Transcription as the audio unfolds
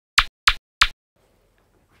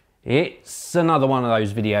It's another one of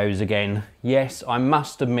those videos again. Yes, I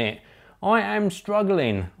must admit, I am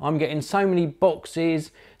struggling. I'm getting so many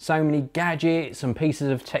boxes, so many gadgets and pieces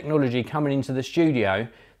of technology coming into the studio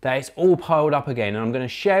that it's all piled up again, and I'm going to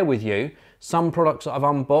share with you some products that I've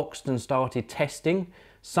unboxed and started testing,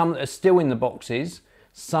 some that are still in the boxes,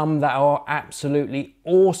 some that are absolutely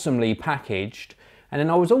awesomely packaged, and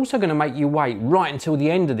then I was also going to make you wait right until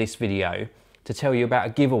the end of this video to tell you about a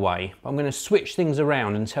giveaway. I'm going to switch things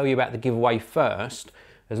around and tell you about the giveaway first,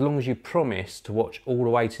 as long as you promise to watch all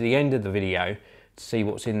the way to the end of the video to see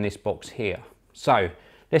what's in this box here. So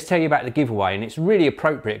let's tell you about the giveaway, and it's really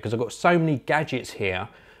appropriate because I've got so many gadgets here.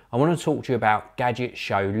 I want to talk to you about Gadget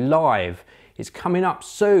Show Live. It's coming up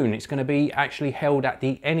soon. It's going to be actually held at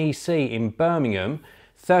the NEC in Birmingham,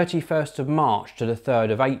 31st of March to the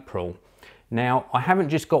 3rd of April. Now, I haven't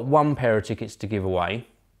just got one pair of tickets to give away.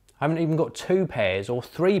 I haven't even got 2 pairs or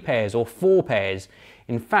 3 pairs or 4 pairs.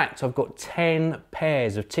 In fact, I've got 10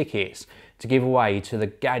 pairs of tickets to give away to the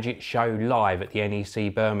Gadget Show Live at the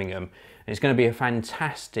NEC Birmingham. And it's going to be a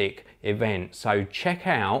fantastic event. So check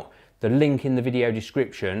out the link in the video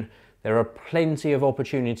description. There are plenty of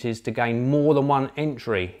opportunities to gain more than one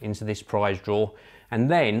entry into this prize draw. And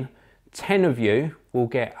then 10 of you will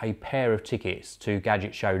get a pair of tickets to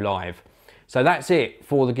Gadget Show Live. So that's it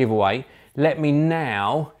for the giveaway. Let me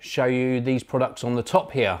now show you these products on the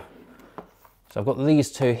top here. So I've got these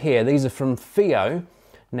 2 here. These are from FiiO.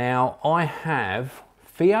 Now I have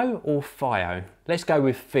FiiO or FiiO? Let's go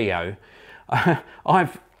with FiiO.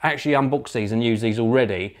 I've actually unboxed these and used these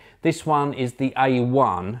already. This one is the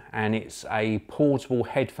A1 and it's a portable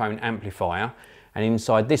headphone amplifier. And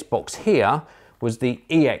inside this box here was the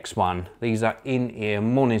EX1. These are in-ear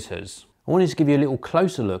monitors. I wanted to give you a little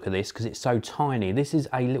closer look at this because it's so tiny. This is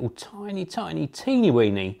a little tiny, teeny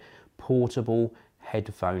weeny portable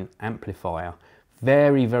headphone amplifier.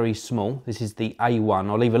 Very, very small. This is the A1.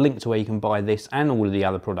 I'll leave a link to where you can buy this and all of the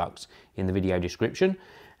other products in the video description.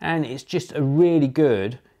 And it's just a really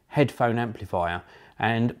good headphone amplifier.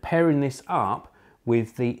 And pairing this up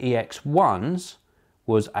with the EX1s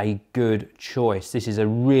was a good choice. This is a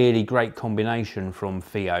really great combination from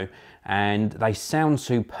FiiO, and they sound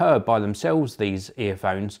superb by themselves, these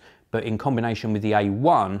earphones, but in combination with the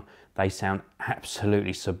A1 they sound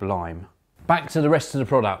absolutely sublime. Back to the rest of the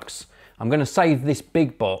products. I'm going to save this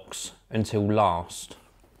big box until last.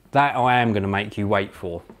 That I am going to make you wait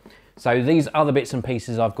for. So these other bits and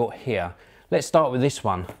pieces I've got here. Let's start with this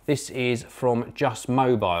one. This is from Just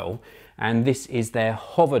Mobile, and this is their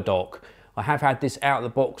HoverDock. I have had this out of the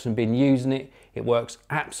box and been using it. It works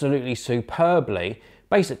absolutely superbly.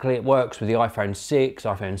 Basically, it works with the iPhone 6,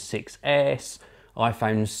 iPhone 6S,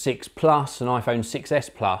 iPhone 6 Plus and iPhone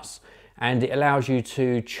 6S Plus, and it allows you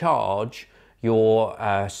to charge your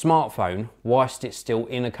smartphone whilst it's still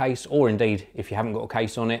in a case, or indeed if you haven't got a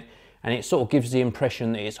case on it, and it sort of gives the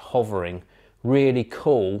impression that it's hovering. Really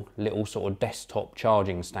cool little sort of desktop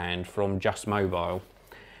charging stand from Just Mobile.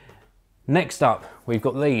 Next up, we've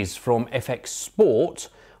got these from FX Sport.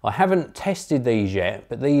 I haven't tested these yet,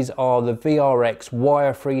 but these are the VRX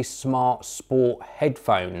wire-free smart sport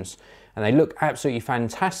headphones, and they look absolutely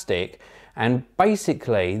fantastic. And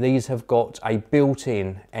basically these have got a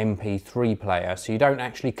built-in MP3 player, so you don't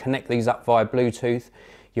actually connect these up via Bluetooth.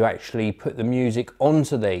 You actually put the music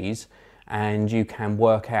onto these and you can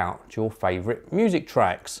work out your favourite music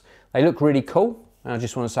tracks. They look really cool, and I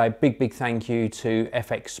just want to say a big thank you to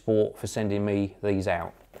FX Sport for sending me these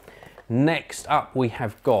out. Next up we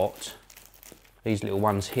have got these little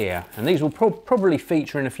ones here, and these will probably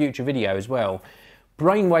feature in a future video as well.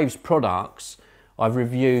 Brainwavz products I've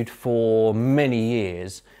reviewed for many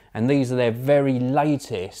years, and these are their very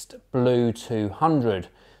latest Blue 200.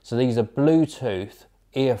 So these are Bluetooth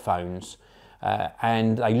earphones,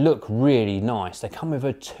 and they look really nice. They come with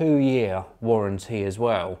a 2-year warranty as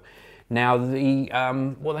well. Now the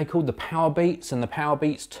what they call the Power Beats and the Power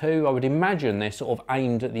Beats 2, I would imagine they're sort of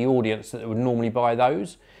aimed at the audience that would normally buy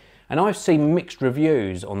those. And I've seen mixed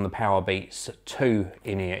reviews on the Power Beats 2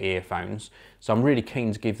 in-ear earphones, so I'm really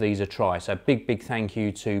keen to give these a try. So big thank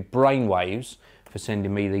you to Brainwavz for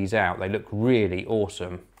sending me these out. They look really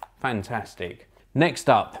awesome, fantastic. Next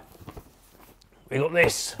up, we got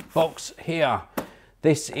this box here.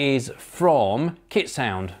 This is from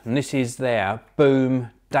Kitsound, and this is their Boom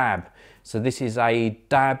DAB. So this is a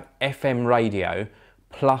DAB FM radio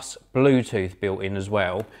plus Bluetooth built in as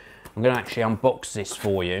well. I'm going to actually unbox this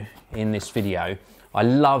for you in this video. I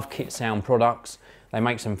love Kitsound products. They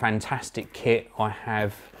make some fantastic kit. I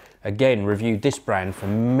have again reviewed this brand for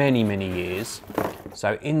many years.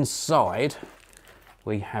 So inside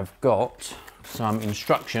we have got some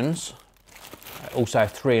instructions Also a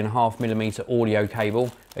 3.5mm audio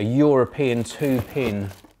cable, a European 2-pin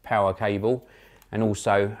power cable, and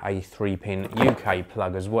also a 3-pin UK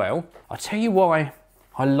plug as well. I'll tell you why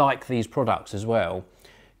I like these products as well.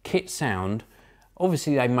 Kitsound,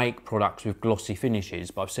 obviously they make products with glossy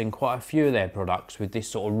finishes, but I've seen quite a few of their products with this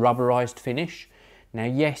sort of rubberized finish. Now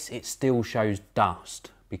yes, it still shows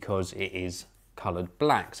dust because it is coloured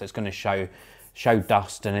black, so it's going to show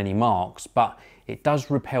dust and any marks, but it does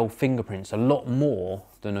repel fingerprints a lot more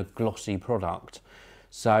than a glossy product.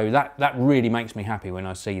 So that really makes me happy when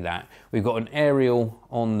I see that. We've got an aerial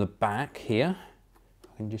on the back here.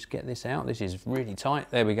 I can just get this out. This is really tight.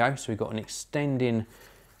 There we go. So we've got an extending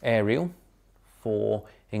aerial for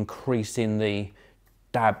increasing the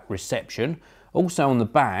DAB reception. Also on the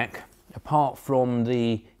back, apart from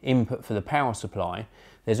the input for the power supply,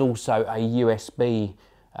 there's also a USB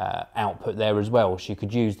output there as well, so you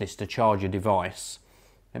could use this to charge your device.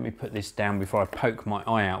 Let me put this down before I poke my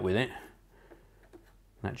eye out with it.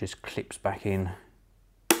 That just clips back in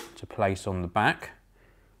to place on the back,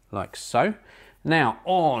 like so. Now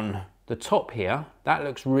on the top here, that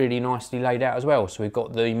looks really nicely laid out as well. So we've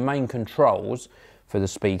got the main controls for the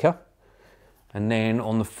speaker, and then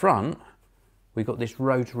on the front we've got this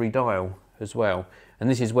rotary dial as well, and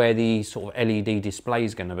this is where the sort of LED display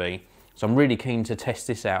is going to be. So I'm really keen to test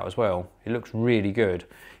this out as well. It looks really good.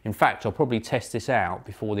 In fact, I'll probably test this out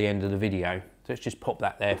before the end of the video. So let's just pop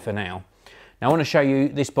that there for now. Now I want to show you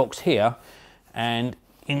this box here, and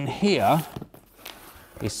in here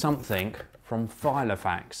is something from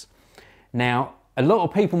Filofax. Now a lot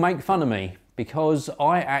of people make fun of me because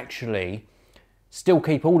I actually still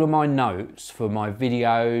keep all of my notes for my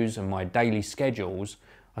videos and my daily schedules.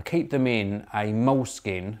 I keep them in a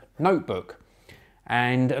moleskin notebook.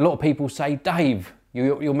 And a lot of people say, Dave,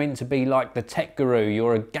 you're meant to be like the tech guru,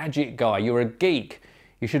 you're a gadget guy, you're a geek.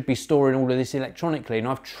 You should be storing all of this electronically. And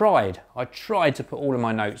I tried to put all of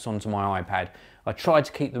my notes onto my iPad. I tried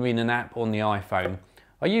to keep them in an app on the iPhone.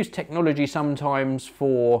 I use technology sometimes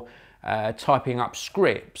for typing up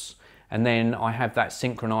scripts, and then I have that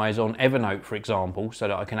synchronized on Evernote, for example, so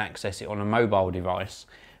that I can access it on a mobile device.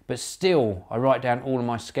 But still, I write down all of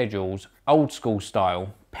my schedules, old school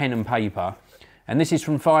style, pen and paper. And this is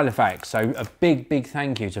from Filofax, so a big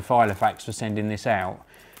thank you to Filofax for sending this out.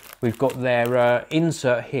 We've got their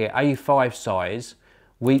insert here, A5 size,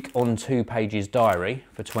 week on 2 pages diary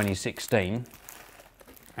for 2016.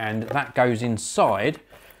 And that goes inside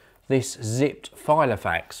this zipped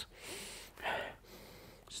Filofax.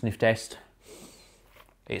 Sniff test.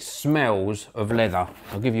 It smells of leather.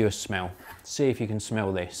 I'll give you a smell. See if you can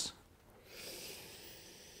smell this.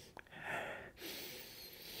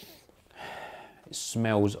 It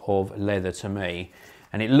smells of leather to me,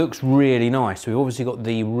 and it looks really nice. We've obviously got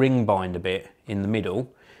the ring binder bit in the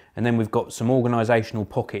middle, and then we've got some organisational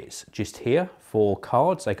pockets just here for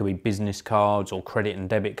cards. They could be business cards or credit and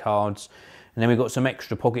debit cards. And then we've got some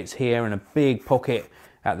extra pockets here and a big pocket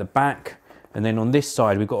at the back. And then on this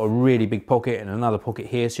side, we've got a really big pocket and another pocket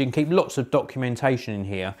here. So you can keep lots of documentation in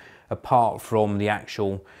here, apart from the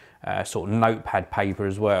actual sort of notepad paper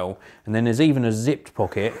as well. And then there's even a zipped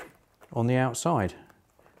pocket on the outside.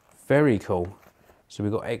 Very cool. So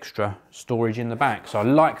we've got extra storage in the back. So I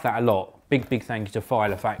like that a lot. Big thank you to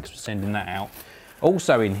Filofax for sending that out.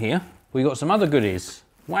 Also in here, we've got some other goodies.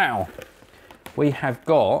 Wow. We have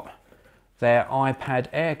got their iPad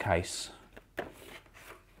Air case.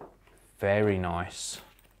 Very nice.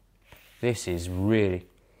 This is really...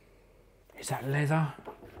 Is that leather?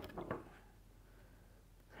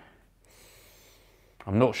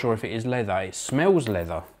 I'm not sure if it is leather. It smells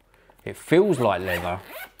leather. It feels like leather.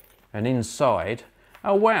 And inside,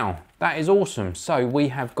 oh wow, that is awesome. So we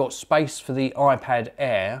have got space for the iPad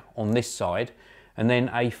Air on this side, and then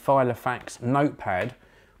a Filofax notepad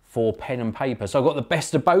for pen and paper. So I've got the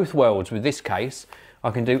best of both worlds with this case. I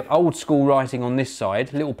can do old school writing on this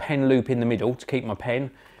side, little pen loop in the middle to keep my pen,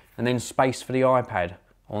 and then space for the iPad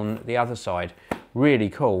on the other side. Really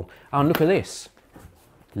cool. Oh, and look at this.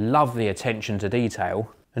 Love the attention to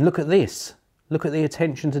detail. And look at this. Look at the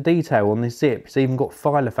attention to detail on this zip. It's even got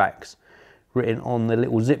Filofax written on the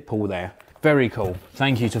little zip pull there. Very cool.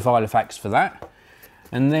 Thank you to Filofax for that.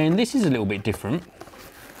 And then this is a little bit different.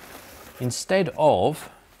 Instead of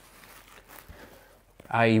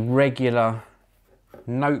a regular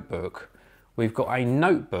notebook, we've got a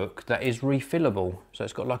notebook that is refillable. So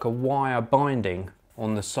it's got like a wire binding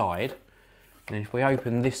on the side. And if we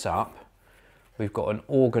open this up, we've got an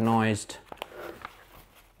organised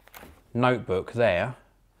notebook there,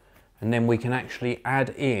 and then we can actually add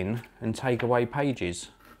in and take away pages.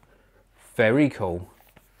 Very cool.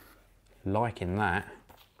 Liking that.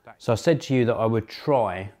 So I said to you that I would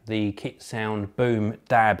try the Kitsound Boom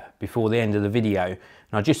DAB before the end of the video, and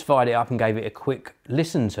I just fired it up and gave it a quick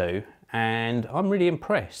listen to, and I'm really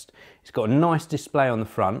impressed. It's got a nice display on the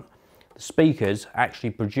front. The speakers actually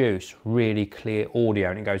produce really clear audio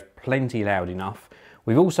and it goes plenty loud enough.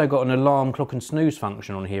 We've also got an alarm, clock and snooze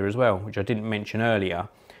function on here as well, which I didn't mention earlier.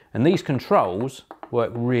 And these controls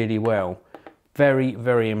work really well. Very,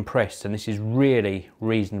 very impressed, and this is really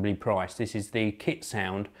reasonably priced. This is the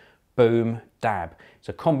Kitsound Boom DAB. It's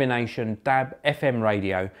a combination DAB FM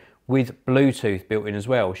radio with Bluetooth built in as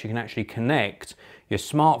well, so you can actually connect your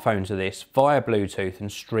smartphone to this via Bluetooth and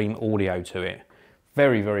stream audio to it.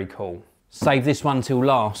 Very, very cool. Save this one till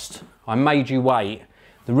last. I made you wait.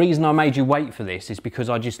 The reason I made you wait for this is because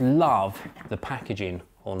I just love the packaging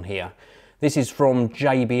on here. This is from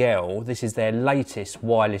JBL. This is their latest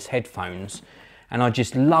wireless headphones. And I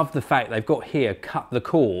just love the fact they've got here, cut the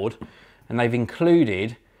cord, and they've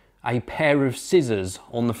included a pair of scissors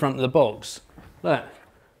on the front of the box. Look,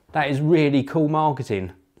 that is really cool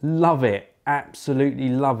marketing. Love it, absolutely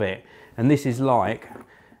love it. And this is like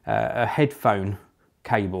a headphone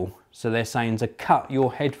cable. So they're saying to cut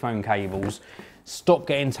your headphone cables, stop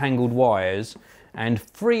getting tangled wires, and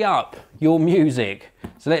free up your music.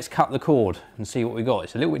 So let's cut the cord and see what we got.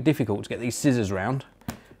 It's a little bit difficult to get these scissors round,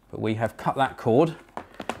 but we have cut that cord.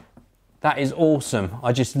 That is awesome.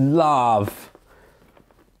 I just love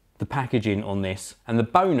the packaging on this. And the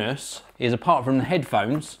bonus is, apart from the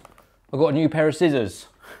headphones, I've got a new pair of scissors.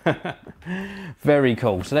 Very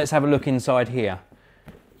cool. So let's have a look inside here.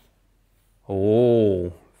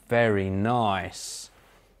 Oh, very nice.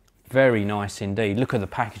 Very nice indeed. Look at the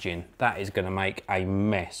packaging. That is going to make a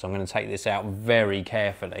mess. I'm going to take this out very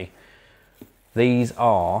carefully. These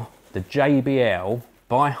are the JBL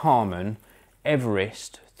by Harman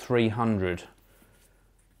Everest 300.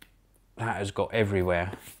 That has got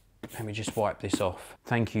everywhere. Let me just wipe this off.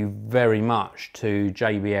 Thank you very much to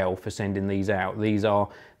JBL for sending these out. These are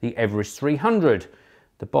the Everest 300.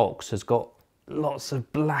 The box has got lots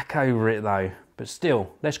of black over it though, but still,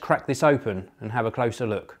 let's crack this open and have a closer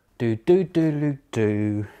look. Let's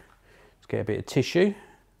get a bit of tissue.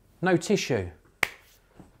 No tissue.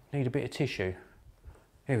 Need a bit of tissue.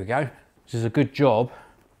 Here we go. This is a good job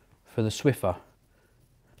for the Swiffer.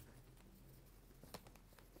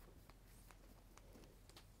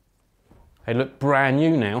 They look brand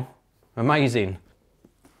new now. Amazing.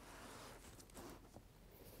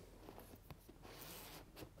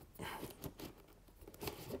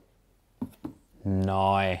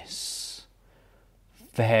 Nice.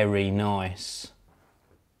 Very nice.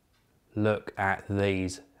 Look at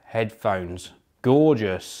these headphones.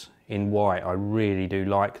 Gorgeous in white. I really do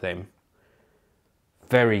like them.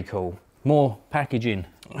 Very cool. More packaging.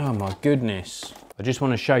 Oh my goodness. I just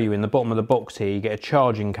want to show you in the bottom of the box here, you get a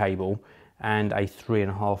charging cable and a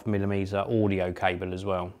 3.5mm audio cable as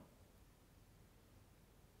well.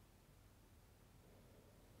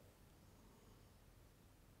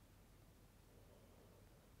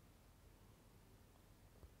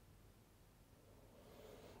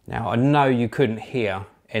 Now I know you couldn't hear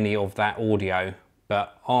any of that audio,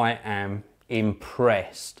 but I am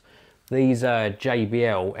impressed. These are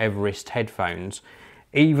JBL Everest headphones,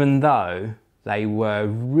 even though they were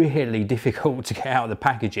really difficult to get out of the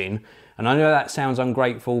packaging. And I know that sounds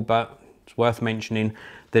ungrateful, but it's worth mentioning.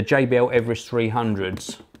 The JBL Everest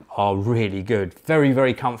 300s are really good. Very,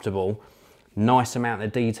 very comfortable. Nice amount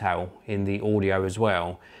of detail in the audio as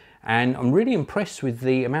well. And I'm really impressed with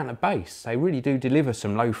the amount of bass. They really do deliver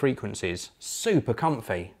some low frequencies. Super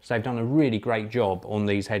comfy. So they've done a really great job on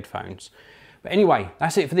these headphones. But anyway,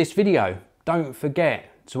 that's it for this video. Don't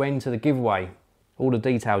forget to enter the giveaway. All the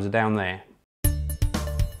details are down there.